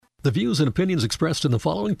The views and opinions expressed in the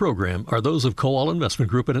following program are those of Kowal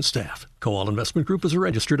Investment Group and its staff. Kowal Investment Group is a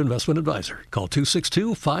registered investment advisor. Call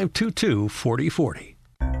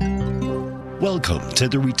 262-522-4040. Welcome to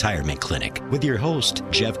the Retirement Clinic with your host,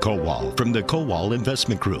 Jeff Kowal from the Kowal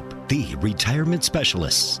Investment Group, the retirement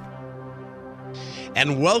specialists.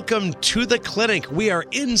 And welcome to the clinic. We are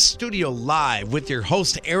in studio live with your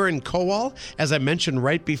host, Aaron Kowal, as I mentioned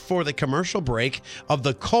right before the commercial break, of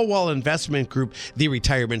the Kowal Investment Group, the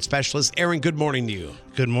retirement specialist. Aaron, good morning to you.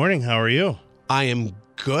 Good morning. How are you? I am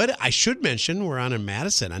good. I should mention we're on in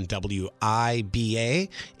Madison on WIBA,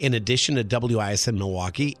 in addition to WIS in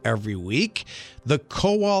Milwaukee every week. The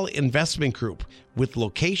Kowal Investment Group with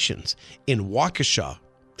locations in Waukesha.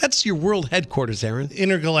 That's your world headquarters, Aaron.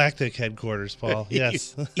 Intergalactic headquarters, Paul.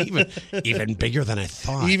 Yes. even bigger than I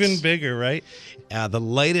thought. Even bigger, right? The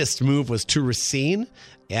latest move was to Racine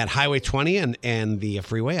at Highway 20 and the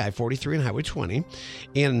freeway, I-43 and Highway 20.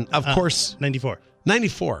 And, of course... 94.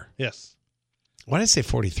 94. Yes. Why did I say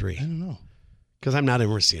 43? I don't know. Because I'm not in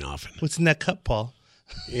Racine often. What's in that cup, Paul?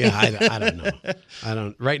 Yeah, I don't know.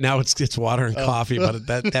 Right now it's water and coffee, but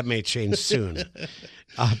that may change soon.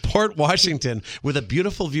 Port Washington with a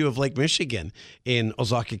beautiful view of Lake Michigan in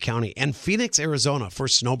Ozaukee County, and Phoenix, Arizona for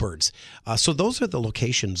snowbirds. So those are the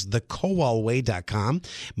locations, thekowalway.com.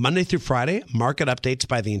 Monday through Friday, market updates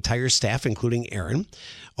by the entire staff, including Aaron.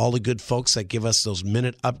 All the good folks that give us those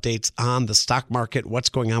minute updates on the stock market, what's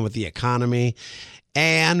going on with the economy.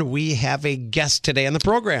 And we have a guest today on the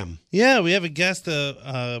program. Yeah, we have a guest,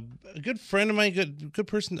 a good friend of mine, good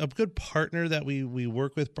person, a good partner that we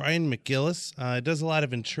work with, Brian McGillis. Does a lot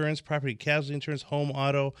of insurance, property casualty insurance, home,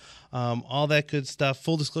 auto, all that good stuff.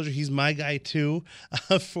 Full disclosure, he's my guy too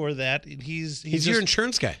for that. He's your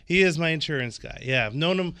insurance guy. He is my insurance guy. Yeah, I've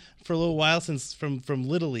known him for a little while since from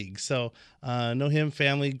Little League. So know him,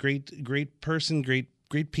 family, great person, great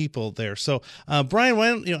people there. So, Brian, why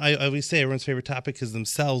don't I always say everyone's favorite topic is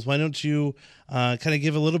themselves. Why don't you kind of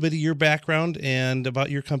give a little bit of your background and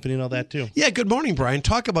about your company and all that too? Yeah. Good morning, Brian.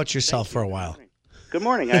 Talk about yourself for a while. Good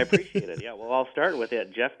morning. I appreciate it. Yeah. Well, I'll start with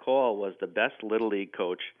it. Jeff Kowal was the best Little League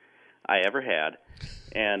coach I ever had,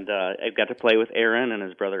 and I got to play with Aaron and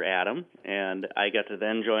his brother Adam, and I got to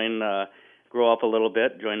then grow up a little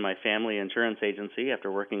bit, join my family insurance agency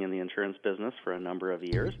after working in the insurance business for a number of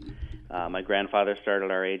years. My grandfather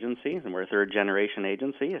started our agency, and we're a third-generation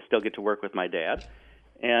agency. I still get to work with my dad.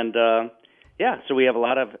 And, so we have a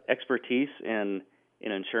lot of expertise in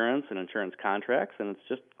insurance and insurance contracts, and it's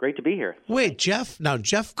just great to be here. Wait, Jeff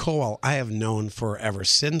Kowal, I have known forever,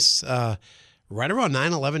 since right around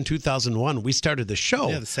 9/11/2001, we started the show.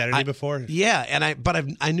 Yeah, the Saturday before. Yeah, and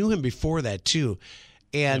I knew him before that, too.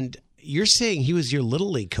 And you're saying he was your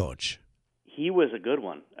Little League coach. He was a good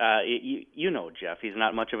one. You know Jeff. He's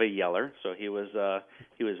not much of a yeller, so he was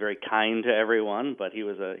very kind to everyone. But he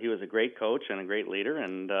was a great coach and a great leader.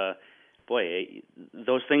 And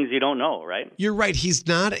those things you don't know, right? You're right. He's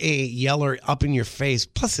not a yeller up in your face.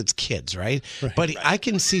 Plus, it's kids, right? But I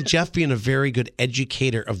can see Jeff being a very good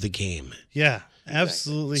educator of the game. Yeah,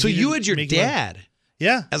 absolutely. So you had your dad.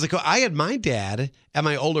 Yeah. As a coach, I had my dad and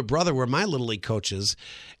my older brother were my Little League coaches,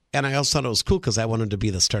 and I also thought it was cool because I wanted to be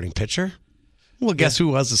the starting pitcher. Well, guess who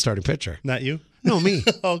was the starting pitcher? Not you? No, me.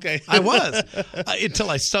 Okay. I was. Until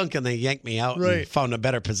I stunk and they yanked me out and found a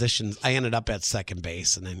better position. I ended up at second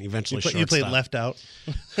base and then eventually shortstop. You played left out?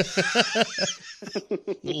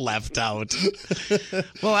 Left out.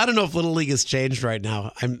 Well, I don't know if Little League has changed right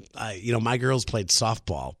now. My girls played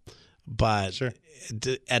softball, but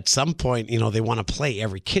at some point, they want to play.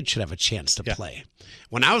 Every kid should have a chance to play.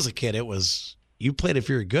 When I was a kid, it was you played if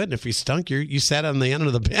you were good, and if you stunk, you sat on the end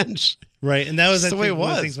of the bench. Right, and that was the way it was.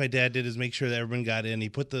 One of the things my dad did is make sure that everyone got in. He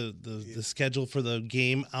put the schedule for the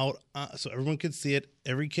game out so everyone could see it.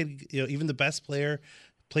 Every kid, even the best player,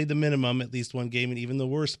 played the minimum at least one game, and even the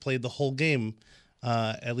worst played the whole game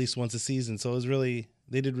at least once a season. So it was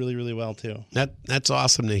they did really, really well too. That's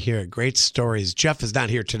awesome to hear. Great stories. Jeff is not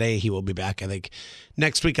here today. He will be back, I think,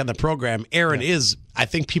 next week on the program. Aaron is, I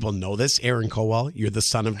think people know this, Aaron Kowal. You're the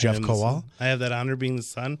son of Jeff Kowal. I have that honor being the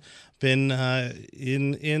son. Been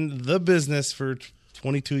in the business for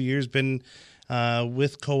 22 years. Been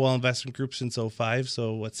with Kowal Investment Group since 2005.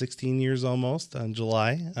 So 16 years almost on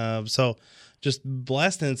July. So just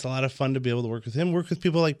blessed, and it's a lot of fun to be able to work with him, work with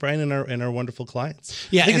people like Brian and our wonderful clients.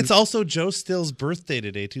 Yeah, I think it's also Joe Still's birthday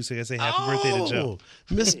today too, so I gotta say happy birthday to Joe.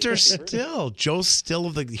 Mr. Still, Joe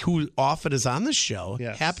Still who often is on the show.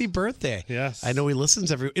 Yes. Happy birthday! Yes, I know he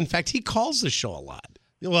listens in fact, he calls the show a lot.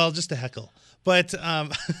 Well, just a heckle. But I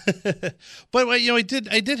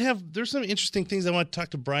did have. There's some interesting things I want to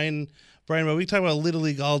talk to Brian Brian, well, we talk about Little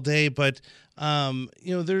League all day, but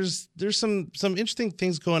there's some interesting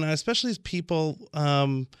things going on, especially as people.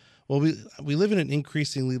 We live in an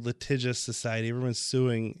increasingly litigious society. Everyone's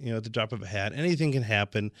suing, at the drop of a hat. Anything can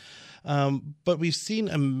happen. But we've seen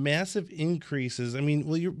a massive increases. I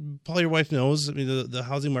mean, Paul, your wife knows. I mean, the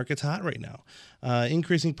housing market's hot right now.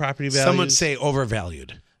 Increasing property values. Some would say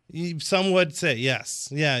overvalued. Some would say yes.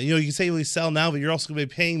 Yeah, you can say we sell now, but you're also going to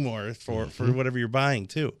be paying more for whatever you're buying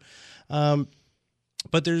too. But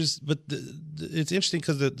it's interesting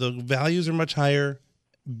because the values are much higher.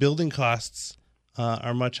 Building costs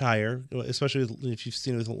are much higher, especially if you've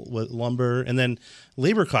seen with lumber, and then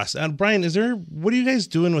labor costs. Brian, what are you guys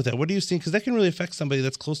doing with that? What are you seeing? Because that can really affect somebody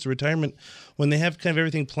that's close to retirement when they have kind of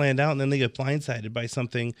everything planned out, and then they get blindsided by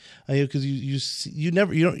something because you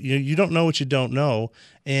don't know what you don't know,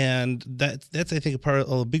 and that's I think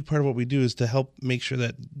a big part of what we do is to help make sure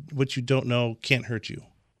that what you don't know can't hurt you.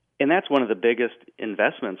 And that's one of the biggest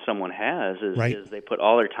investments someone has is they put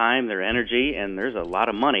all their time, their energy, and there's a lot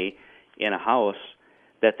of money in a house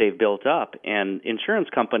that they've built up. And insurance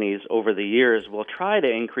companies over the years will try to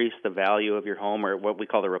increase the value of your home, or what we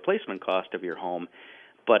call the replacement cost of your home.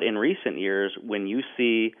 But in recent years, when you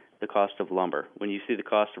see the cost of lumber, when you see the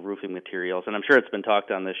cost of roofing materials, and I'm sure it's been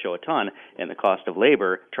talked on this show a ton, and the cost of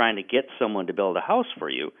labor, trying to get someone to build a house for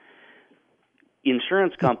you,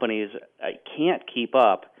 insurance companies can't keep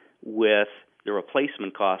up with the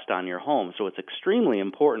replacement cost on your home. So it's extremely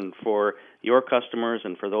important for your customers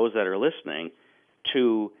and for those that are listening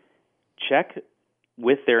to check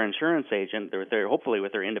with their insurance agent, hopefully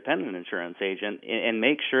with their independent insurance agent, and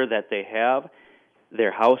make sure that they have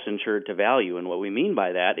their house insured to value. And what we mean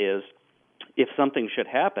by that is if something should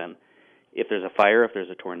happen, if there's a fire, if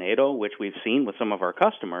there's a tornado, which we've seen with some of our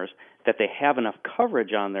customers, that they have enough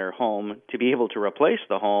coverage on their home to be able to replace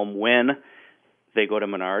the home when they go to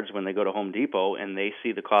Menards, when they go to Home Depot, and they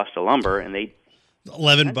see the cost of lumber, and they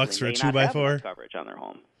 $11 for a 2x4 coverage on their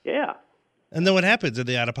home. Yeah. And then what happens? Are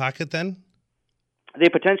they out of pocket then? They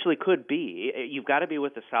potentially could be. You've got to be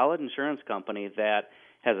with a solid insurance company that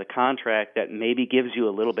has a contract that maybe gives you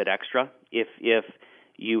a little bit extra. If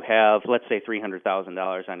you have, let's say,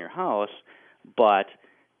 $300,000 on your house, but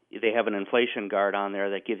they have an inflation guard on there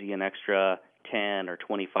that gives you an extra 10 or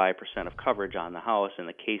 25% of coverage on the house in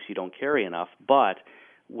the case you don't carry enough. But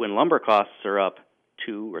when lumber costs are up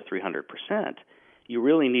 200 or 300%, you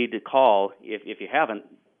really need to call, if you haven't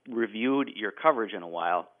reviewed your coverage in a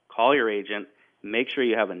while, call your agent, make sure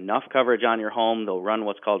you have enough coverage on your home. They'll run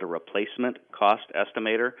what's called a replacement cost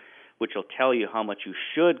estimator, which will tell you how much you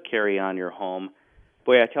should carry on your home.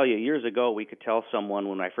 Boy, I tell you, years ago we could tell someone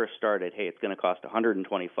when I first started, hey, it's going to cost $120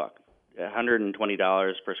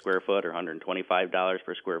 per square foot or $125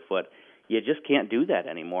 per square foot. You just can't do that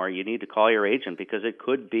anymore. You need to call your agent because it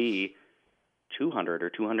could be $200 or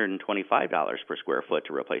 $225 per square foot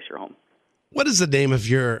to replace your home. What is the name of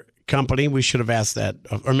your company? We should have asked that,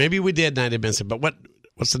 or maybe we did and I didn't miss it, but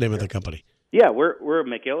what's the name of the company? Yeah, we're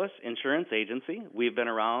McGillis Insurance Agency. We've been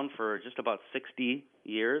around for just about 60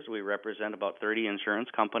 years. We represent about 30 insurance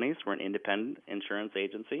companies. We're an independent insurance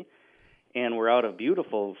agency. And we're out of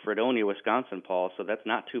beautiful Fredonia, Wisconsin, Paul, so that's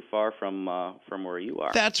not too far from where you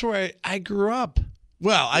are. That's where I grew up.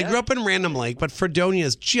 Well, I grew up in Random Lake, but Fredonia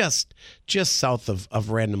is just south of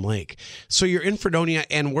Random Lake. So you're in Fredonia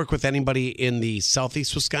and work with anybody in the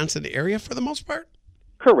southeast Wisconsin area for the most part?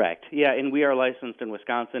 Correct. Yeah, and we are licensed in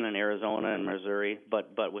Wisconsin and Arizona and Missouri,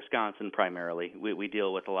 but Wisconsin primarily. We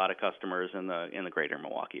deal with a lot of customers in the greater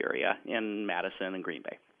Milwaukee area, in Madison and Green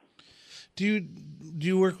Bay. Do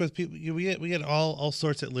you work with people? We get all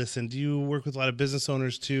sorts that listen. Do you work with a lot of business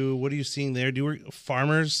owners too? What are you seeing there? Do you work with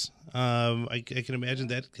farmers? I can imagine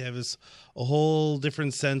that has a whole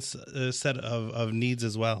different set of needs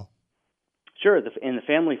as well. Sure. And the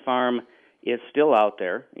family farm is still out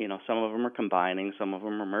there. Some of them are combining, some of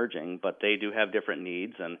them are merging, but they do have different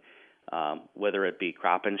needs. And whether it be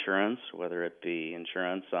crop insurance, whether it be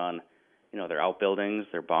insurance on their outbuildings,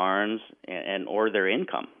 their barns, and or their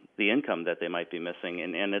income. The income that they might be missing,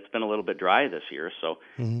 and it's been a little bit dry this year. So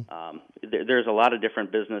there's a lot of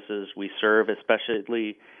different businesses we serve,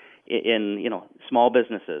 especially in small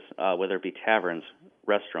businesses, whether it be taverns,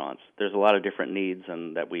 restaurants. There's a lot of different needs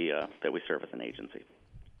and that we serve as an agency.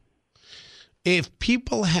 If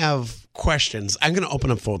people have questions, I'm going to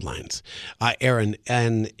open up phone lines, Aaron,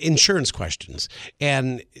 and insurance questions.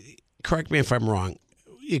 And correct me if I'm wrong.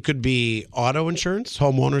 It could be auto insurance,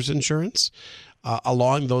 homeowners insurance.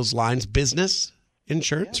 Along those lines, business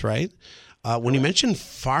insurance, right? When you mentioned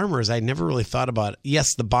farmers, I never really thought about it.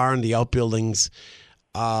 Yes, the barn, the outbuildings,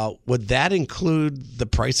 would that include the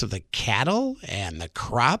price of the cattle and the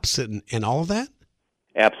crops and all of that?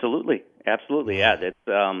 Absolutely. Yeah.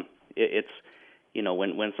 It's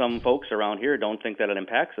when some folks around here don't think that it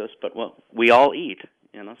impacts us, but we all eat,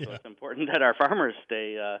 so it's important that our farmers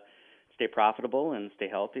stay profitable and stay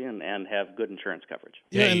healthy and have good insurance coverage.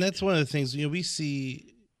 Yeah, and that's one of the things we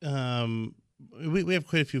see. We have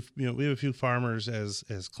quite a few. We have a few farmers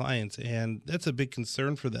as clients, and that's a big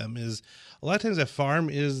concern for them. Is a lot of times a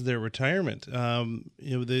farm is their retirement.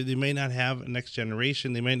 They may not have a next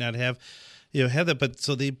generation. They might not have have that, but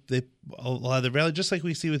so they a lot of the value, just like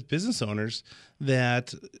we see with business owners,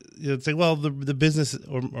 that it's like, well, the business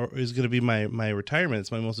or is going to be my retirement.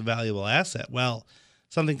 It's my most valuable asset. Well,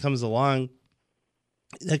 something comes along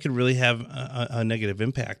that could really have a negative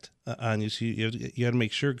impact on you. So you got to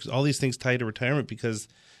make sure, because all these things tie to retirement, because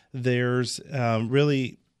there's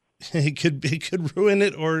really it could ruin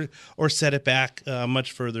it or set it back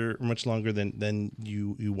much further, much longer than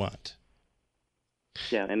you want.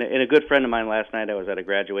 Yeah, and a good friend of mine last night, I was at a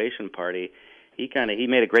graduation party. He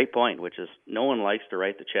made a great point, which is no one likes to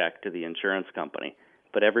write the check to the insurance company,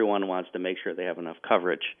 but everyone wants to make sure they have enough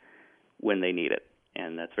coverage when they need it,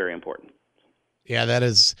 and that's very important. Yeah, that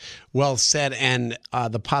is well said. And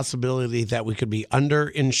the possibility that we could be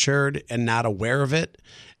underinsured and not aware of it,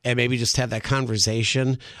 and maybe just have that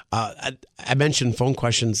conversation. I mentioned phone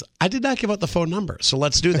questions. I did not give out the phone number, so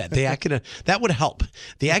let's do that. That would help.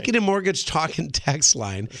 The Accunet Mortgage Talk and Text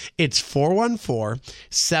line, it's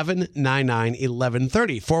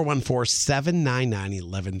 414-799-1130.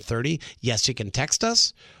 414-799-1130. Yes, you can text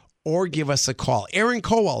us or give us a call. Aaron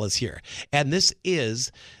Kowal is here, and this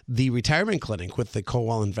is the Retirement Clinic with the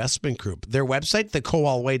Kowal Investment Group. Their website,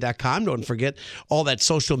 thekowalway.com. Don't forget all that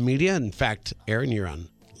social media. In fact, Aaron, you're on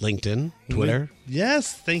LinkedIn, Twitter.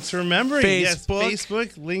 Yes, thanks for remembering. Facebook. Yes,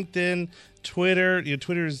 Facebook, LinkedIn, Twitter.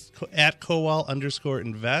 Twitter is at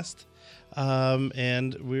 @Kowal_invest,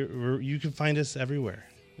 and you can find us everywhere.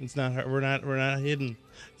 It's not hard. We're not hidden.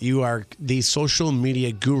 You are the social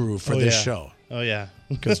media guru for this show. Oh, yeah.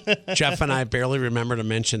 Because Jeff and I barely remember to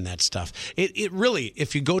mention that stuff. It really,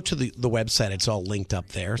 if you go to the website, it's all linked up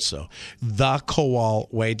there. So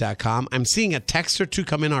thekowalway.com. I'm seeing a text or two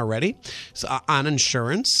come in already on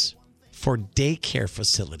insurance for daycare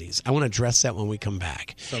facilities. I want to address that when we come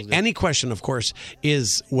back. Any question, of course,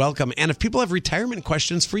 is welcome. And if people have retirement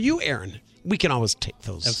questions for you, Aaron, we can always take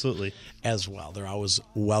those. Absolutely. As well. They're always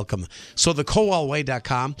welcome. So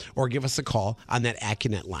thekowalway.com, or give us a call on that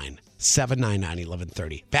Accunet line,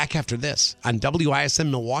 799-1130. Back after this on WISN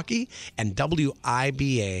Milwaukee and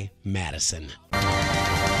WIBA Madison.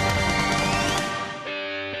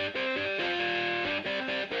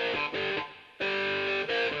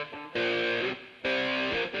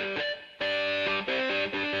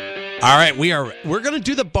 All right, we're going to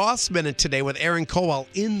do the Boss Minute today with Aaron Kowal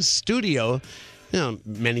in studio.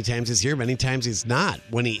 Many times he's here, many times he's not.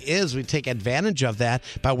 When he is, we take advantage of that.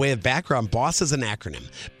 By way of background, BOSS is an acronym: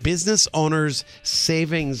 Business Owners,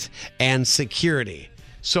 Savings, and Security.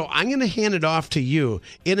 So I'm going to hand it off to you.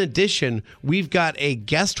 In addition, we've got a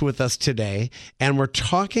guest with us today, and we're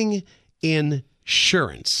talking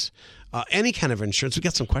insurance. Any kind of insurance. We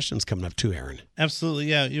got some questions coming up too, Aaron. Absolutely,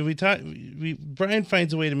 yeah. Brian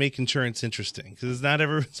finds a way to make insurance interesting, because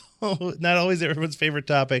it's not always everyone's favorite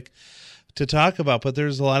topic to talk about. But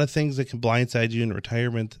there's a lot of things that can blindside you in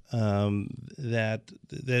retirement that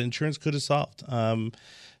insurance could have solved.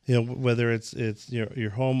 Whether it's your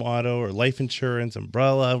home, auto, or life insurance,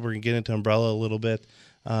 umbrella. We're gonna get into umbrella a little bit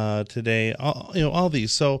today. All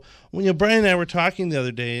these. So when Brian and I were talking the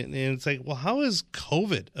other day, and it's like, well, how is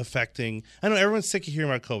COVID affecting? I know everyone's sick of hearing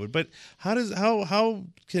about COVID, but how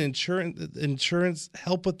can insurance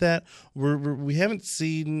help with that? We haven't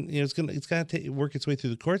seen. It's got to work its way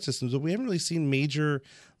through the court systems, but we haven't really seen major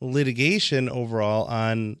litigation overall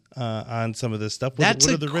on some of this stuff. That's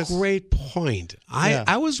a great point.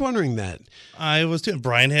 I was wondering that. I was too.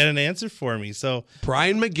 Brian had an answer for me. So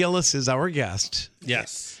Brian McGillis is our guest.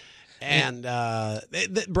 Yes. And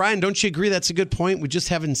Brian, don't you agree that's a good point? We just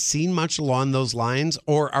haven't seen much along those lines,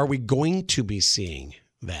 or are we going to be seeing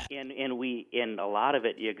that? And a lot of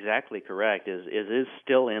it, you're exactly correct, is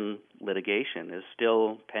still in litigation, is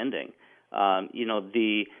still pending.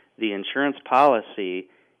 The insurance policy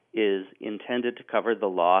is intended to cover the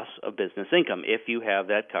loss of business income if you have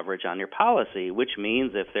that coverage on your policy, which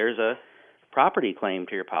means if there's a property claim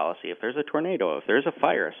to your policy, if there's a tornado, if there's a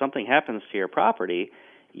fire, if something happens to your property,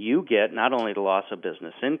 you get not only the loss of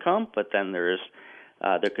business income, but then there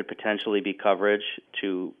could potentially be coverage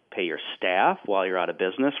to pay your staff while you're out of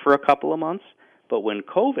business for a couple of months. But when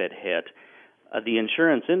COVID hit, the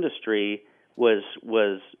insurance industry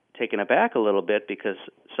was taken aback a little bit because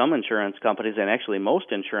some insurance companies, and actually most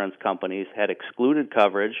insurance companies, had excluded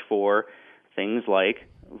coverage for things like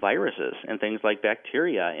viruses and things like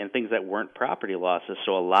bacteria and things that weren't property losses.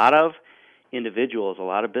 So a lot of individuals, a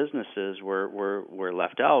lot of businesses were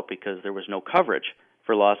left out because there was no coverage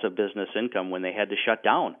for loss of business income when they had to shut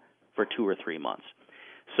down for 2 or 3 months.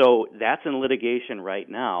 So that's in litigation right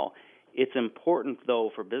now. It's important,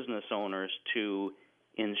 though, for business owners to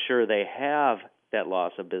ensure they have that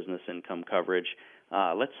loss of business income coverage.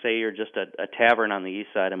 Let's say you're just a tavern on the east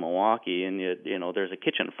side of Milwaukee and you know there's a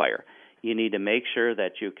kitchen fire. You need to make sure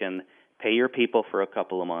that you can pay your people for a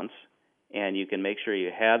couple of months, and you can make sure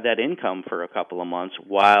you have that income for a couple of months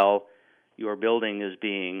while your building is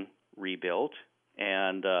being rebuilt,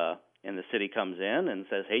 and the city comes in and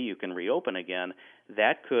says, hey, you can reopen again.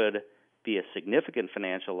 That could be a significant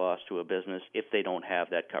financial loss to a business if they don't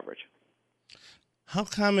have that coverage. How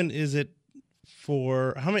common is it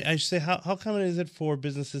for how common is it for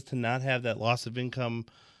businesses to not have that loss of income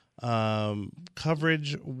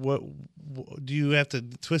coverage? What do you have to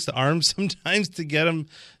twist the arms sometimes to get them,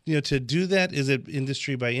 to do that? Is it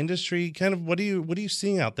industry by industry? Kind of what are you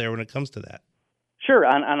seeing out there when it comes to that? Sure.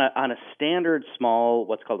 On a standard small,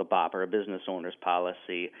 what's called a BOP, or a business owner's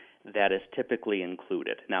policy, that is typically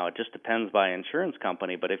included. Now, it just depends by insurance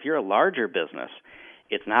company, but if you're a larger business,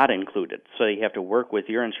 it's not included. So you have to work with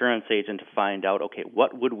your insurance agent to find out, okay,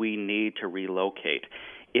 what would we need to relocate?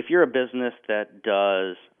 If you're a business that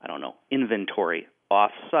does, inventory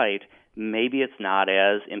off-site, maybe it's not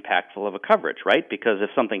as impactful of a coverage, right? Because if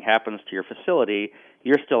something happens to your facility,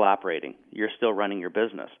 you're still operating. You're still running your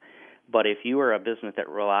business. But if you are a business that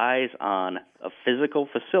relies on a physical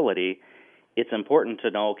facility, it's important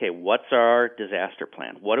to know, okay, what's our disaster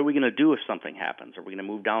plan? What are we going to do if something happens? Are we going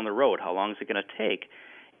to move down the road? How long is it going to take?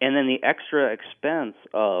 And then the extra expense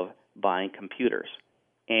of buying computers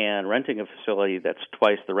and renting a facility that's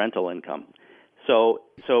twice the rental income. So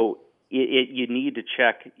you need to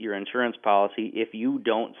check your insurance policy. If you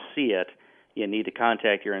don't see it, you need to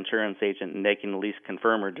contact your insurance agent, and they can at least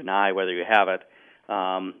confirm or deny whether you have it.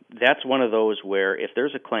 That's one of those where if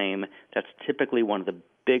there's a claim, that's typically one of the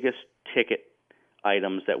biggest ticket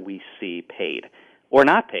items that we see paid or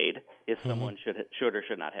not paid if someone should or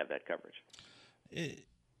should not have that coverage.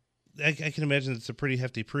 I can imagine it's a pretty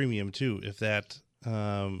hefty premium too. If that,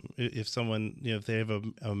 if someone, if they have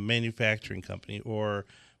a manufacturing company or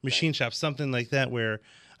machine shop, something like that, where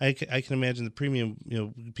I can imagine the premium,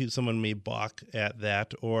 someone may balk at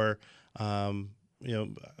that, or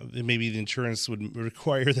maybe the insurance would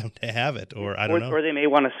require them to have it, or I don't know. Or they may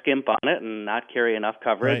want to skimp on it and not carry enough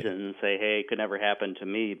coverage, right, and say, hey, it could never happen to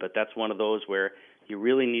me. But that's one of those where you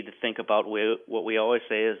really need to think about what we always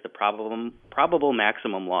say is the probable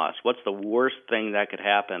maximum loss. What's the worst thing that could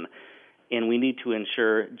happen? And we need to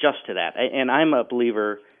insure just to that. And I'm a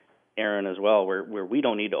believer, Aaron, as well, where we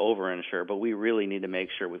don't need to over-insure, but we really need to make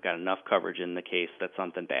sure we've got enough coverage in the case that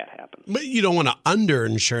something bad happens. But you don't want to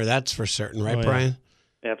under-insure, that's for certain, right, Brian?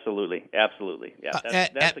 Absolutely. Yeah,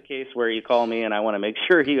 that's the case where you call me and I want to make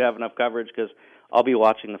sure you have enough coverage, because I'll be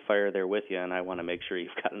watching the fire there with you, and I want to make sure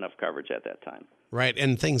you've got enough coverage at that time. Right,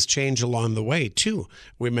 and things change along the way, too.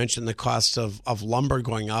 We mentioned the cost of lumber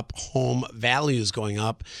going up, home values going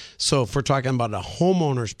up. So if we're talking about a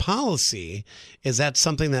homeowner's policy, is that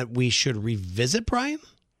something that we should revisit, Brian?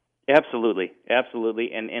 Absolutely.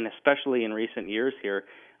 And especially in recent years here,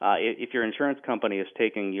 if your insurance company is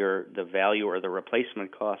taking the value or the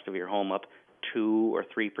replacement cost of your home up 2 or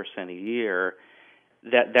 3% a year,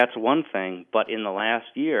 that's one thing. But in the last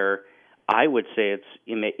year, I would say is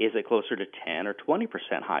it closer to 10 or 20%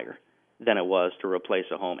 higher than it was to replace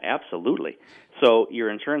a home? Absolutely. So your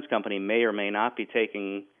insurance company may or may not be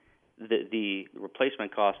taking the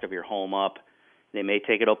replacement cost of your home up. They may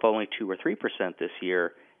take it up only 2 or 3% this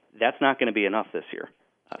year. That's not going to be enough this year.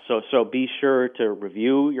 So be sure to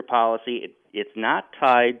review your policy. It's not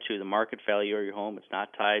tied to the market value of your home. It's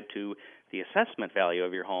not tied to the assessment value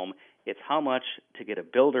of your home. It's how much to get a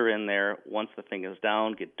builder in there once the thing is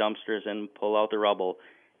down, get dumpsters in, pull out the rubble,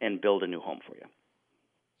 and build a new home for you.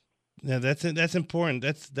 Yeah, that's important.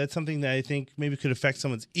 That's something that I think maybe could affect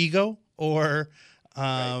someone's ego, or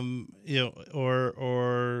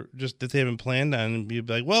or just that they haven't planned on, and be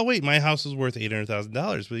like, well, wait, my house is worth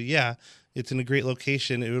 $800,000, but yeah, it's in a great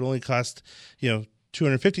location. It would only cost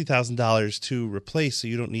 $250,000 to replace, so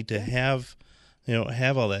you don't need to have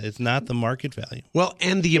all that. It's not the market value. Well,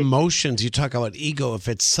 and the emotions, you talk about ego. If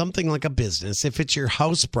it's something like a business, if it's your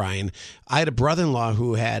house, Brian, I had a brother-in-law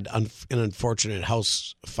who had an unfortunate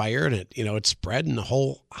house fire, and it spread, and the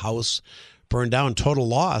whole house burned down, total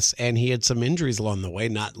loss, and he had some injuries along the way,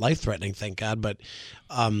 not life-threatening, thank God, but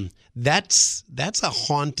that's a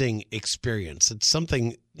haunting experience. It's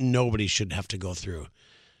something nobody should have to go through.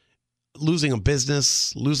 Losing a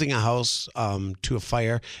business, losing a house to a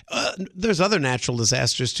fire. There's other natural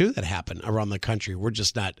disasters, too, that happen around the country. We're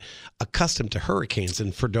just not accustomed to hurricanes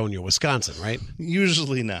in Fredonia, Wisconsin, right?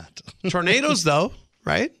 Usually not. Tornadoes, though,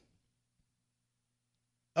 right?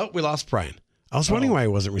 Oh, we lost Brian. I was wondering why he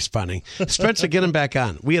wasn't responding. Spencer, get him back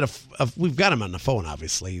on. We've got him on the phone,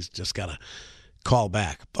 obviously. He's just got to call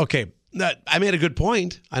back. Okay. I made a good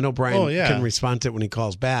point. I know Brian can respond to it when he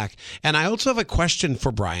calls back. And I also have a question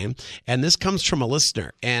for Brian, and this comes from a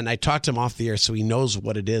listener. And I talked to him off the air, so he knows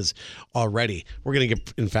what it is already. We're going to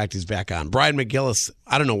get, in fact, he's back on. Brian McGillis,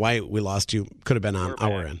 I don't know why we lost you. Could have been on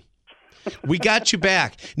our end. We got you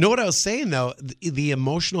back. Know what I was saying, though? The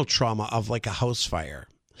emotional trauma of like a house fire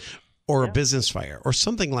or a business fire or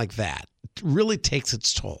something like that really takes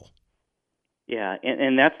its toll. Yeah,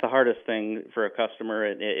 and that's the hardest thing for a customer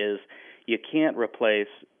is you can't replace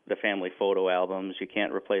the family photo albums. You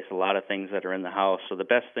can't replace a lot of things that are in the house. So the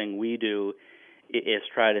best thing we do is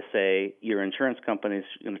try to say your insurance company is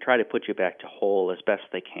going to try to put you back to whole as best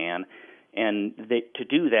they can. And to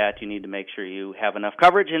do that, you need to make sure you have enough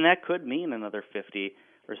coverage, and that could mean another $50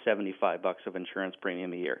 or $75 of insurance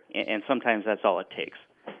premium a year. And sometimes that's all it takes.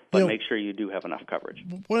 But make sure you do have enough coverage.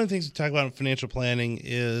 One of the things we talk about in financial planning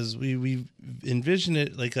is we envision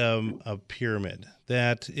it like a pyramid,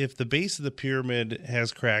 that if the base of the pyramid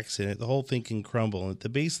has cracks in it, the whole thing can crumble. And the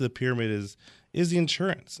base of the pyramid is the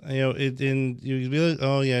insurance. You'd be like,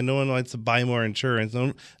 oh yeah, no one wants to buy more insurance.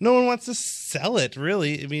 No one wants to sell it,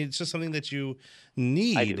 really. I mean, it's just something that you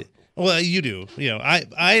need. I do. Well, you do.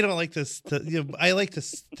 I don't like this. I like to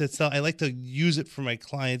sell. I like to use it for my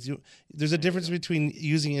clients. There's a difference between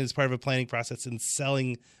using it as part of a planning process and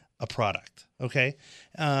selling a product. Okay,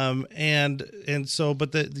 you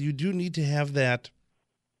do need to have that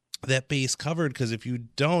base covered, because if you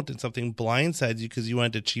don't and something blindsides you because you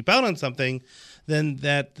wanted to cheap out on something, then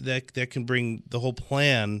that can bring the whole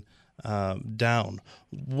plan down.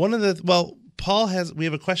 Paul we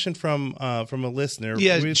have a question from a listener.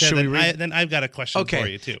 Yeah, should we read? Then I've got a question for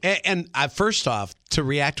you too. And first off, to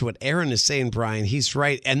react to what Aaron is saying, Brian, he's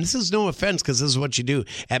right. And this is no offense, because this is what you do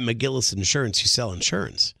at McGillis Insurance. You sell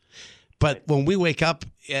insurance. But when we wake up,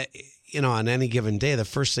 on any given day, the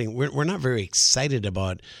first thing, we're not very excited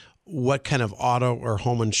about what kind of auto or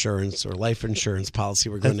home insurance or life insurance policy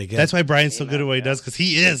we're going to get. That's why Brian's so good at what he does, because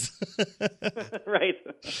he is. Right.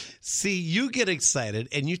 See, you get excited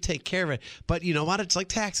and you take care of it. But you know what? It's like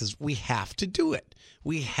taxes. We have to do it.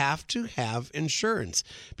 We have to have insurance,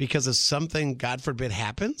 because if something, God forbid,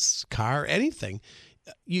 happens, car, anything,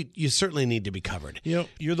 you certainly need to be covered.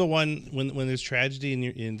 You're the one, when there's tragedy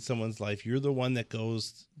in someone's life, you're the one that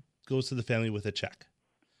goes to the family with a check.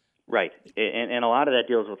 Right, and a lot of that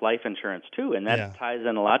deals with life insurance too, and that ties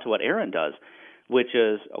in a lot to what Aaron does, which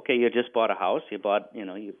is, okay, you just bought a house, you put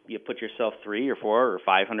yourself $300,000 or $400,000 or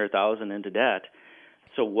 $500,000 into debt.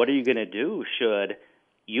 So what are you going to do should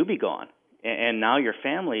you be gone? And now your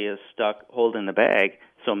family is stuck holding the bag.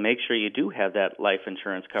 So make sure you do have that life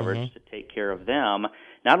insurance coverage to take care of them.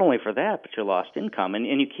 Not only for that, but your lost income, and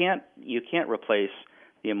you can't replace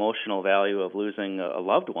the emotional value of losing a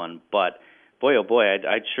loved one, but boy, oh boy,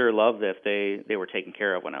 I'd sure love if they were taken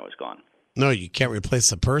care of when I was gone. No, you can't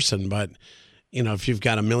replace the person, but if you've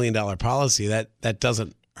got $1 million policy, that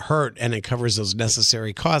doesn't hurt, and it covers those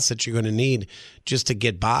necessary costs that you're going to need just to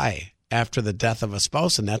get by after the death of a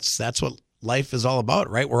spouse, and that's what life is all about,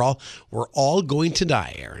 right? We're all going to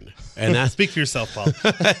die, Aaron. And speak for yourself, Paul.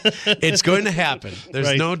 It's going to happen.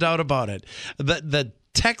 There's no doubt about it. The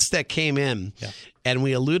text that came in, and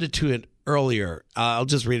we alluded to it earlier. I'll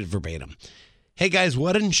just read it verbatim. Hey guys,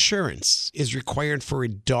 what insurance is required for a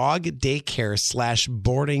dog daycare /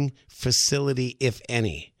 boarding facility, if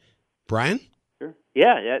any? Brian? Sure.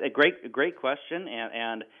 Yeah, a great question,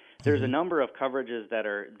 and there's a number of coverages that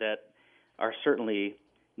are certainly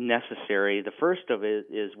necessary. The first of it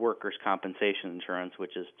is workers' compensation insurance,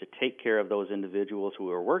 which is to take care of those individuals who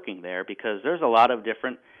are working there, because there's a lot of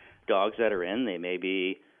different dogs that are in. They may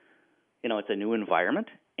be, it's a new environment,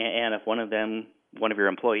 and if one of your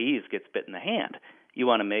employees gets bit in the hand, you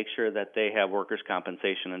want to make sure that they have workers'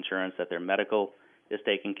 compensation insurance, that their medical is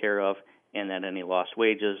taken care of, and that any lost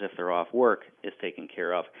wages, if they're off work, is taken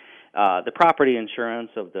care of. The property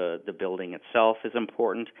insurance of the building itself is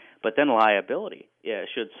important, but then liability. Yeah,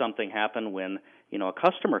 should something happen when a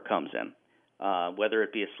customer comes in, whether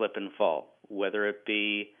it be a slip and fall, whether it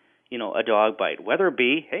be a dog bite, whether it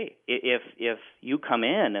be, hey, if you come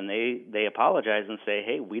in and they apologize and say,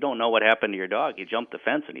 hey, we don't know what happened to your dog. He jumped the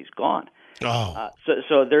fence and he's gone. Oh,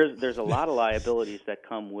 So there's a lot of liabilities that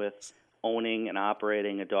come with owning and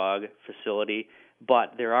operating a dog facility.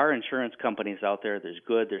 But there are insurance companies out there. There's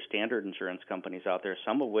standard insurance companies out there,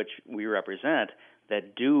 some of which we represent,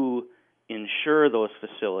 that do insure those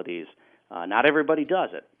facilities. Not everybody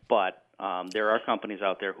does it, but there are companies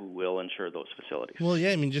out there who will insure those facilities. Well,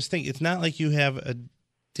 yeah, I mean, just think, it's not like you have a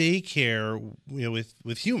daycare,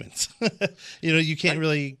 with humans. You can't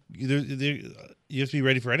really, you have to be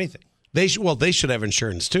ready for anything. they should have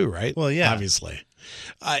insurance too, right? Well, yeah. Obviously.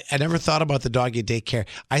 I never thought about the doggy daycare.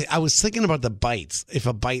 I was thinking about the bites. If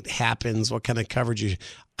a bite happens, what kind of coverage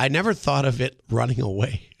I never thought of it running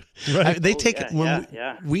away. Right. They take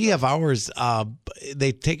we have ours.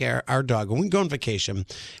 They take our dog when we go on vacation.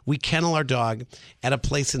 We kennel our dog at a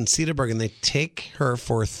place in Cedarburg, and they take her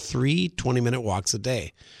for 3 20-minute walks a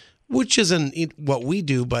day, which isn't what we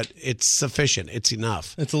do, but it's sufficient. It's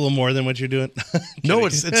enough. It's a little more than what you're doing. No,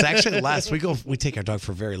 it's actually less. We take our dog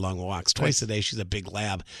for very long walks twice a day. She's a big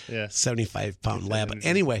lab, 75-pound lab.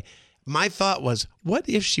 Anyway. My thought was, what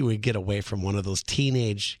if she would get away from one of those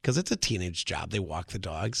because it's a teenage job. They walk the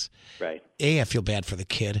dogs. Right. A, I feel bad for the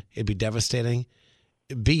kid. It'd be devastating.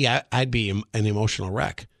 B, I'd be an emotional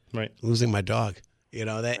wreck. Right. Losing my dog.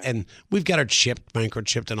 And we've got her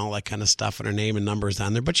microchipped and all that kind of stuff, and her name and numbers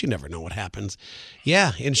on there, but you never know what happens.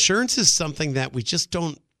 Yeah, insurance is something that we just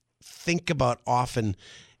don't think about often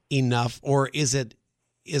enough, or is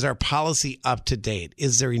our policy up to date?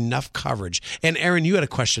 Is there enough coverage? And Aaron, you had a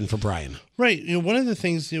question for Brian. Right. One of the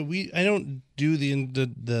things, I don't do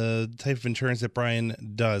the type of insurance that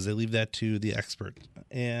Brian does. I leave that to the expert.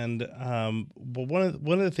 And but one of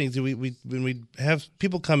the things that we when we have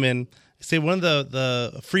people come in, say one of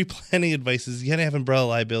the free planning advice is you got to have umbrella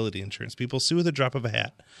liability insurance. People sue with a drop of a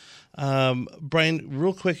hat. Brian,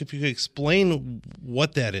 real quick, if you could explain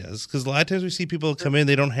what that is, because a lot of times we see people come in,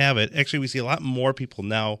 they don't have it. Actually, we see a lot more people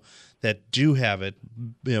now that do have it.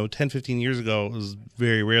 10, 15 years ago, it was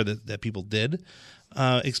very rare that people did.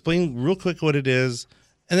 Explain real quick what it is,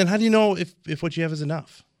 and then how do you know if what you have is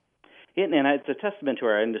enough? And it's a testament to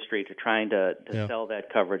our industry to trying to sell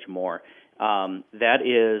that coverage more. That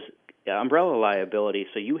is umbrella liability,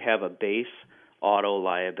 so you have a base auto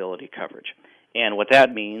liability coverage. And what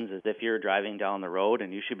that means is if you're driving down the road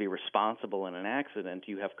and you should be responsible in an accident,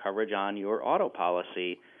 you have coverage on your auto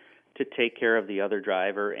policy to take care of the other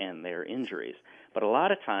driver and their injuries. But a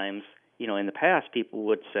lot of times, in the past, people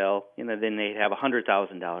would sell, then they'd have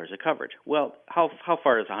 $100,000 of coverage. Well, how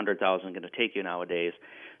far is $100,000 going to take you nowadays?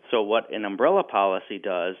 So what an umbrella policy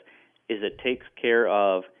does is it takes care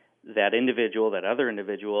of that other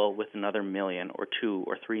individual with another $1 million or $2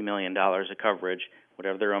 or $3 million of coverage,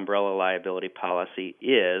 whatever their umbrella liability policy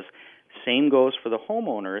is. Same goes for the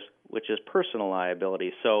homeowners, which is personal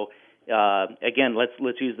liability. So again,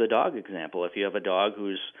 let's use the dog example. If you have a dog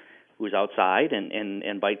who's outside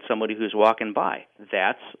and bites somebody who's walking by,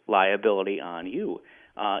 that's liability on you.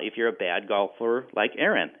 If you're a bad golfer like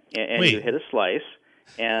Aaron and you hit a slice,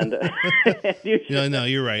 and no,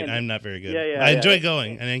 you're right. I'm not very good. I enjoy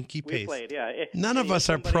going and I keep pace. Played, None of us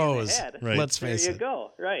are pros. Right. Let's face it. There you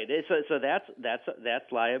go. Right. So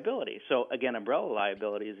that's liability. So again, umbrella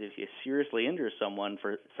liability is if you seriously injure someone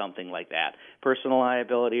for something like that, personal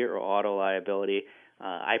liability or auto liability.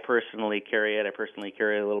 I personally carry it. I personally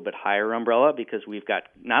carry a little bit higher umbrella because we've got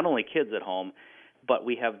not only kids at home, but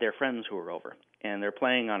we have their friends who are over and they're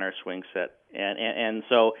playing on our swing set, and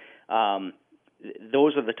so.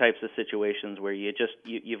 Those are the types of situations where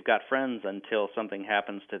you've got friends until something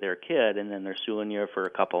happens to their kid, and then they're suing you for a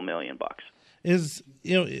couple $1 million. Is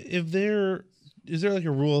if is there like a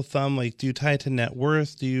rule of thumb? Like, do you tie it to net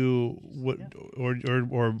worth? Do you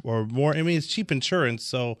or more? I mean, it's cheap insurance,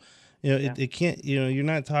 so it can't. You're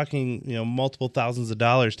not talking multiple thousands of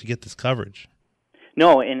dollars to get this coverage.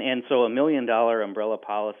 No, and so $1 million umbrella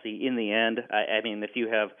policy in the end. I mean, if you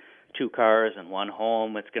have 2 cars and 1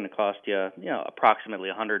 home, it's going to cost you, approximately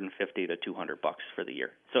 $150 to $200 for the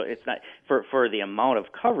year. So it's not for the amount of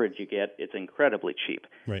coverage you get, it's incredibly cheap.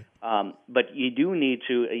 Right. But you do need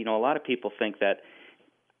to, a lot of people think that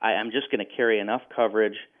I'm just going to carry enough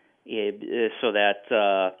coverage so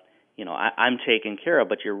that I'm taken care of.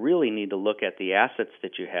 But you really need to look at the assets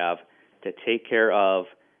that you have to take care of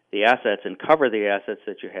the assets and cover the assets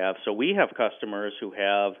that you have. So we have customers who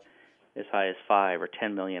have as high as $5 or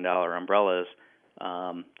 $10 million umbrellas,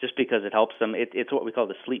 just because it helps them. It's what we call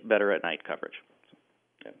the sleep better at night coverage.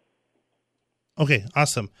 Okay,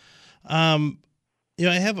 awesome.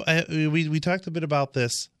 We talked a bit about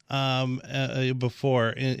this.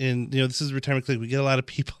 before. And this is Retirement Clinic. We get a lot of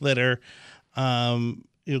people that are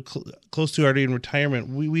close to already in retirement.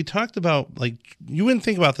 We talked about, like, you wouldn't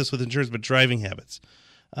think about this with insurance, but driving habits.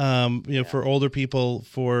 For older people,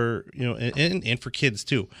 for and for kids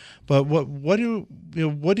too. But what do you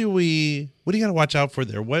got to watch out for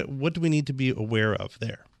there? What do we need to be aware of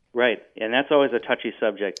there? Right, and that's always a touchy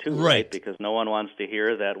subject too, right? Because no one wants to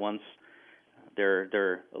hear that once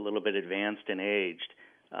they're a little bit advanced and aged,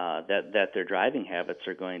 that their driving habits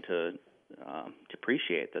are going to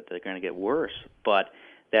depreciate, that they're going to get worse. But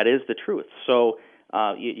that is the truth. So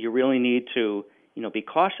you really need to be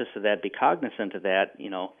cautious of that, be cognizant of that,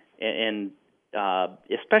 and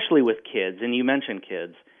especially with kids. And you mentioned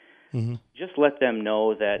kids. Mm-hmm. Just let them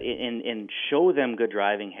know that and show them good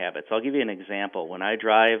driving habits. I'll give you an example. When I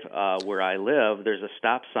drive where I live, there's a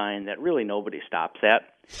stop sign that really nobody stops at.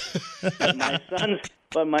 But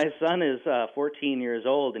my son is 14 years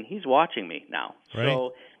old, and he's watching me now. Right.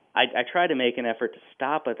 So I try to make an effort to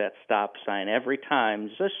stop at that stop sign every time,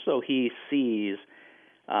 just so he sees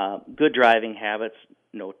good driving habits.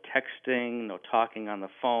 No texting, no talking on the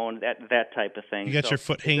phone, that type of thing. You got your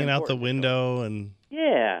foot hanging out the window, and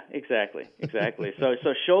yeah, exactly. So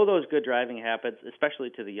show those good driving habits, especially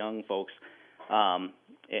to the young folks,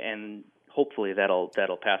 and hopefully that'll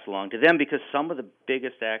pass along to them, because some of the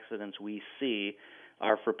biggest accidents we see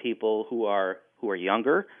are for people who are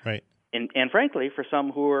younger, right? And frankly, for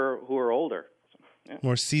some who are older, yeah.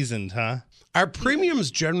 More seasoned, huh? Are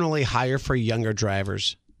premiums generally higher for younger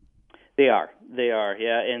drivers? They are,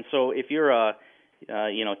 yeah. And so if you're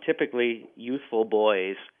typically youthful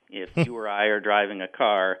boys, if you or I are driving a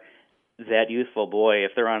car, that youthful boy,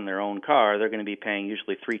 if they're on their own car, they're going to be paying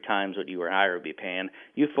usually 3 times what you or I would be paying.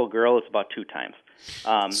 Youthful girl, it's about 2 times.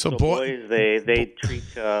 So boys, they treat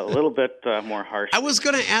a little bit more harshly. I was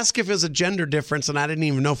going to ask if there's a gender difference, and I didn't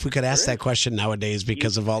even know if we could ask that question nowadays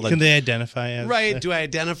because of all the... Can they identify as... Right, do I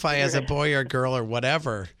identify as a boy or girl or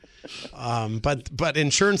whatever? But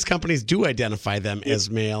insurance companies do identify them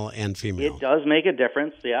as male and female. It does make a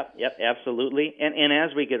difference. Yep, absolutely. And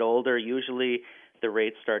as we get older, usually the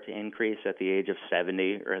rates start to increase at the age of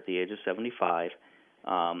 70 or at the age of 75,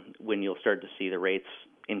 when you'll start to see the rates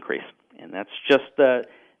increase. And that's just the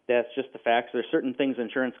facts. There's certain things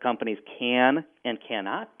insurance companies can and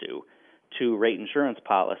cannot do to rate insurance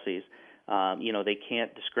policies. They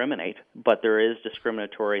can't discriminate, but there is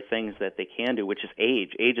discriminatory things that they can do, which is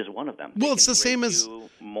age. Age is one of them. Well, it's the same as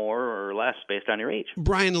more or less based on your age.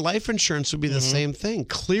 Brian, life insurance would be the same thing.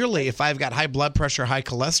 Clearly, if I've got high blood pressure, high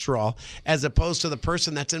cholesterol, as opposed to the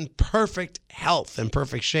person that's in perfect health and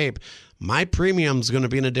perfect shape, my premium's going to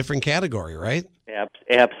be in a different category, right?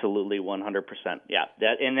 Absolutely, 100%. Yeah,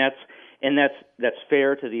 that's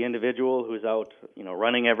fair to the individual who's out,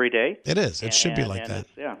 running every day. It is. It should be like that.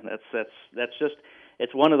 That's just,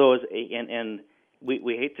 it's one of those, and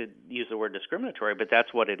we hate to use the word discriminatory, but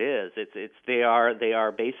that's what it is. They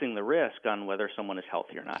are basing the risk on whether someone is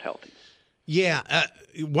healthy or not healthy. Yeah.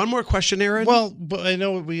 One more question, Aaron. Well, but I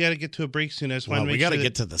know we got to get to a break soon. I just want to make sure we got to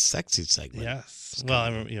get to the sexy segment. Yes. Well,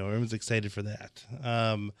 everyone's excited for that.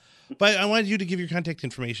 But I wanted you to give your contact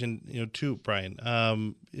information, to Brian,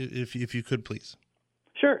 if you could, please.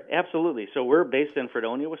 Sure, absolutely. So we're based in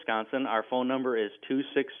Fredonia, Wisconsin. Our phone number is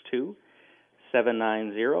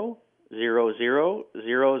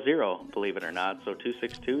 262-790-0000, believe it or not. So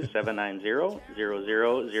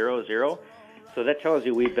 262-790-0000. So that tells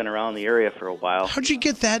you we've been around the area for a while. How'd you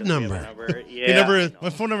get that number? My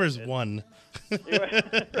phone number is 1.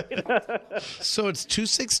 So it's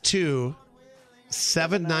 262-790.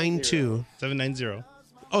 790.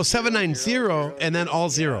 Oh, 790, and then all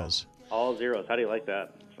zeros. All zeros. How do you like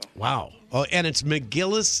that? Wow. Oh, and it's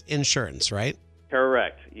McGillis Insurance, right?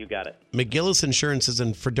 Correct. You got it. McGillis Insurance is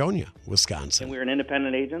in Fredonia, Wisconsin. And we're an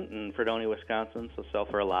independent agent in Fredonia, Wisconsin, so sell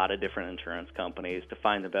for a lot of different insurance companies to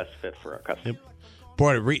find the best fit for our customers. Yep.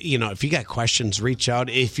 Boy, if you got questions, reach out.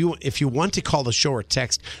 If you want to call the show or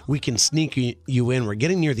text, we can sneak you in. We're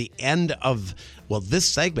getting near the end of, this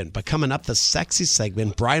segment, but coming up, the sexy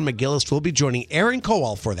segment, Brian McGillis will be joining Aaron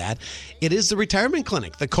Kowal for that. It is the Retirement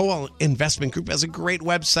Clinic. The Kowal Investment Group has a great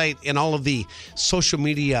website, and all of the social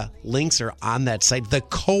media links are on that site,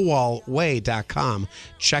 thekowalway.com.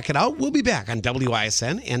 Check it out. We'll be back on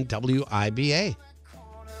WISN and WIBA.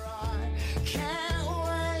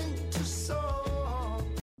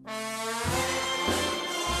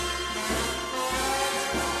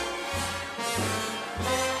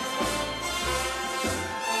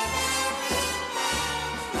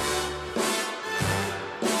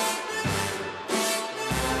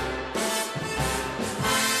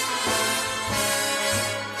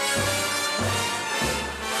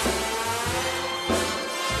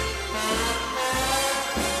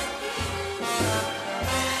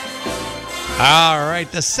 All right,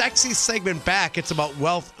 the sexy segment back. It's about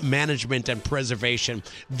wealth management and preservation.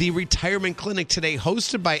 The Retirement Clinic today,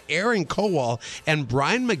 hosted by Aaron Kowal, and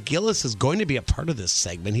Brian McGillis is going to be a part of this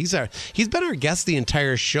segment. He's been our guest the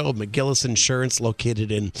entire show. McGillis Insurance,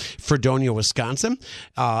 located in Fredonia, Wisconsin.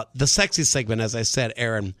 The sexy segment, as I said,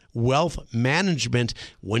 Aaron, wealth management.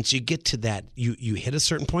 Once you get to that, you hit a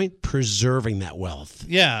certain point, preserving that wealth.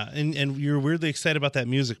 Yeah, and you're weirdly excited about that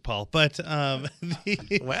music, Paul. But well,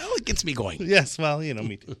 it gets me going. Yes, well,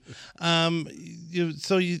 me too.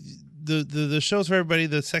 The shows for everybody,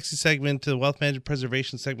 the sexy segment, the wealth management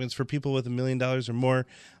preservation segments for people with $1 million or more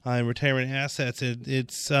in retirement assets.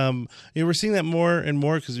 We're seeing that more and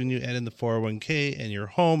more because when you add in the 401k and your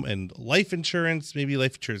home and life insurance, maybe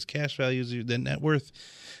life insurance cash values, the net worth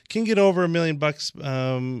can get over $1 million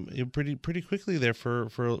pretty quickly there for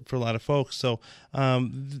a lot of folks. So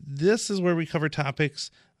this is where we cover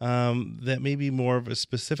topics that may be more of a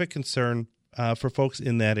specific concern for folks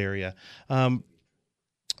in that area.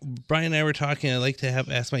 Brian and I were talking. I like to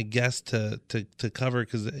ask my guest to cover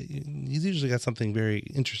because he's usually got something very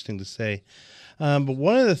interesting to say. But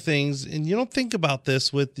one of the things, and you don't think about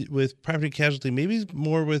this with property casualty, maybe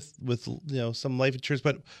more with some life insurance,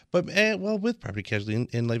 but with property casualty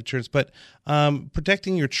and life insurance, but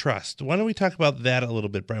protecting your trust. Why don't we talk about that a little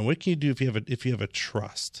bit, Brian? What can you do if you have a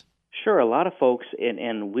trust? Sure. A lot of folks,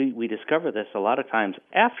 and we discover this a lot of times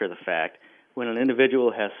after the fact, when an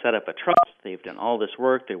individual has set up a trust, they've done all this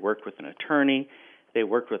work, they worked with an attorney, they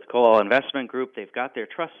worked with Kowal Investment Group, they've got their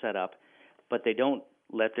trust set up, but they don't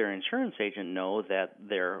let their insurance agent know that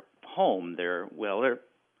their home, their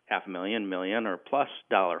 $500,000, million or plus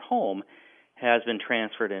dollar home has been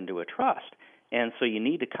transferred into a trust. And so you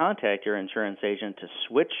need to contact your insurance agent to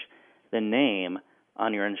switch the name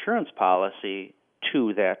on your insurance policy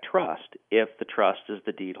to that trust if the trust is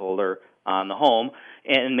the deed holder on the home,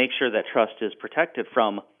 and make sure that trust is protected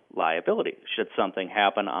from liability should something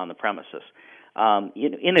happen on the premises.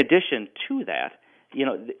 In addition to that,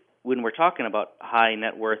 when we're talking about high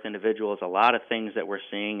net worth individuals, a lot of things that we're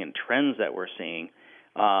seeing and trends that we're seeing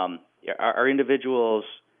are individuals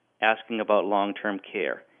asking about long-term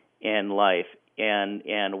care and life and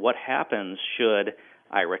what happens should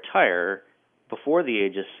I retire before the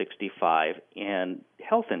age of 65 and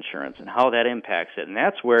health insurance and how that impacts it. And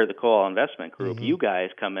that's where the Kowal Investment Group, you guys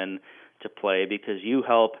come in to play because you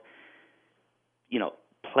help,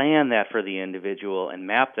 plan that for the individual and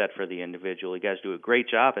map that for the individual. You guys do a great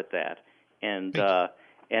job at that. And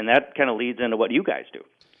that kind of leads into what you guys do.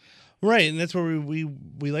 Right. And that's where we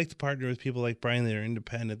like to partner with people like Brian that are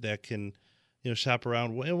independent that can, shop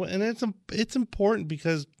around. And it's important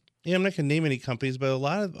because I'm not going to name any companies, but a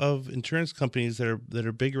lot of insurance companies that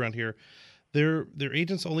are big around here, their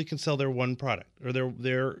agents only can sell their one product or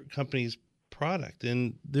their company's product.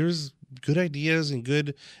 And there's good ideas and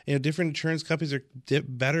good, different insurance companies are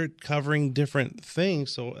better at covering different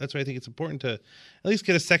things. So that's why I think it's important to at least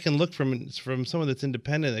get a second look from someone that's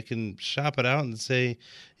independent that can shop it out and say,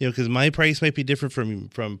 because my price might be different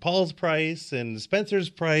from Paul's price and Spencer's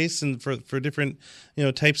price, and for different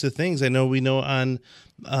types of things. We know on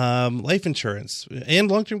life insurance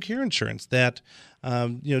and long-term care insurance that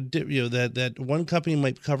that one company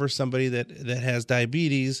might cover somebody that has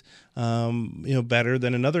diabetes better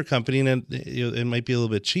than another company, and it might be a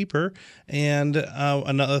little bit cheaper, and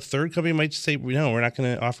another third company might say we're not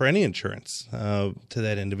going to offer any insurance to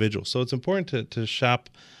that individual. So it's important to shop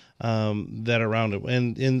that around it,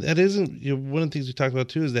 and that isn't one of the things we talked about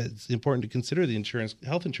too is that it's important to consider the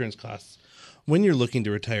health insurance costs when you're looking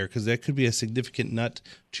to retire, because that could be a significant nut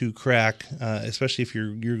to crack, especially if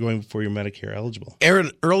you're going before you're Medicare eligible.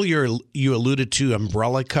 Aaron, earlier you alluded to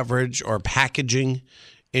umbrella coverage or packaging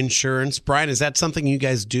insurance. Brian, is that something you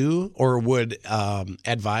guys do or would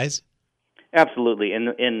advise? Absolutely.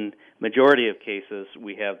 In majority of cases,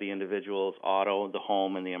 we have the individual's auto, the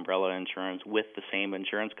home, and the umbrella insurance with the same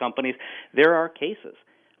insurance companies. There are cases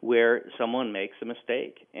where someone makes a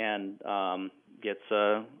mistake and gets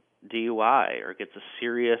a DUI or gets a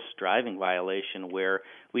serious driving violation where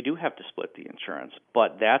we do have to split the insurance.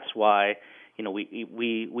 But that's why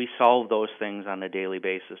we solve those things on a daily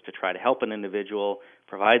basis to try to help an individual,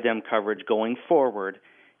 provide them coverage going forward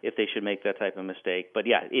if they should make that type of mistake. But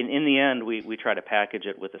yeah, in the end, we try to package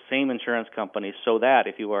it with the same insurance company so that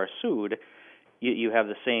if you are sued, you have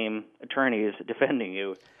the same attorneys defending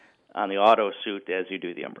you on the auto suit as you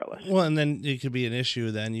do the umbrellas. Well, and then it could be an issue.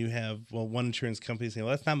 Then you have, one insurance company saying,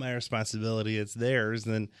 well, that's not my responsibility, it's theirs.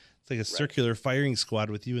 And then it's like a circular firing squad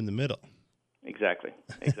with you in the middle. Exactly.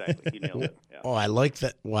 You nailed it. Yeah. Oh, I like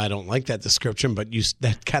that. Well, I don't like that description, but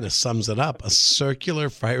that kind of sums it up. A circular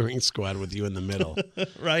firing squad with you in the middle.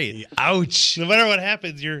 Right. Ouch. No matter what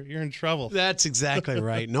happens, you're in trouble. That's exactly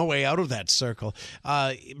right. No way out of that circle.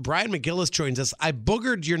 Brian McGillis joins us. I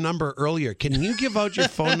boogered your number earlier. Can you give out your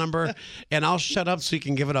phone number, and I'll shut up so you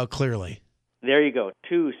can give it out clearly? There you go.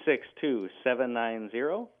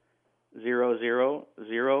 262-790-0000.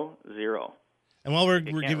 And while we're You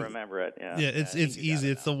can't giving, remember it. Yeah, it's easy.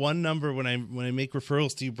 It's the one number when I make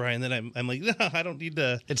referrals to you, Brian, that I'm like, no, I don't need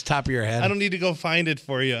to. It's top of your head. I don't need to go find it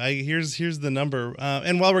for you. Here's the number.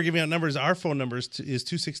 And while we're giving out numbers, our phone number is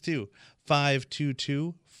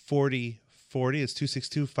 262-522-4040. It's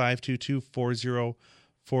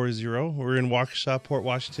 262-522-4040. We're in Waukesha, Port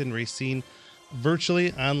Washington, Racine,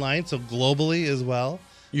 virtually online, so globally as well.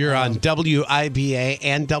 You're on WIBA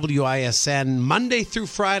and WISN Monday through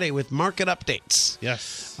Friday with market updates.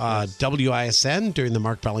 Yes. WISN during the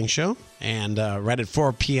Mark Belling Show, and right at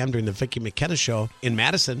 4 p.m. during the Vicki McKenna Show in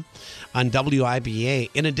Madison on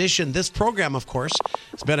WIBA. In addition, this program, of course,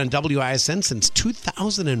 has been on WISN since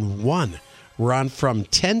 2001. We're on from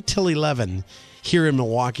 10 till 11 here in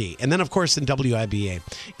Milwaukee. And then, of course, in WIBA,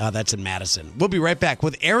 that's in Madison. We'll be right back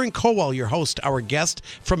with Aaron Kowal, your host. Our guest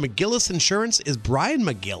from McGillis Insurance is Brian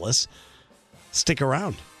McGillis. Stick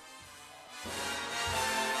around.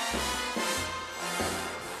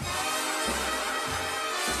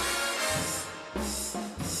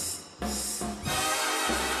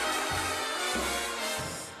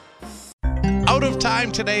 Out of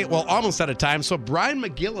time today, well, almost out of time. So Brian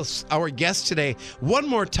McGillis, our guest today, one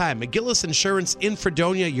more time. McGillis Insurance in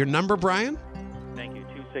Fredonia. Your number, Brian? Thank you.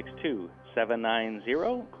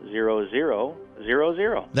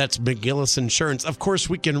 262-790-0000. That's McGillis Insurance. Of course,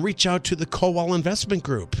 we can reach out to the Kowal Investment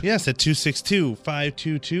Group. Yes, at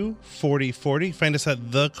 262-522-4040. Find us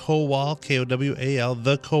at The Kowal, Kowal,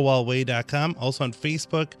 thekowalway.com. Also on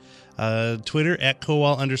Facebook, Twitter at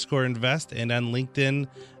Kowal_invest, and on LinkedIn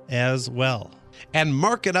as well. And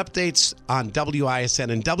market updates on WISN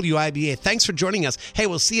and WIBA. Thanks for joining us. Hey,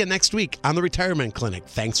 we'll see you next week on the Retirement Clinic.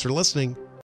 Thanks for listening.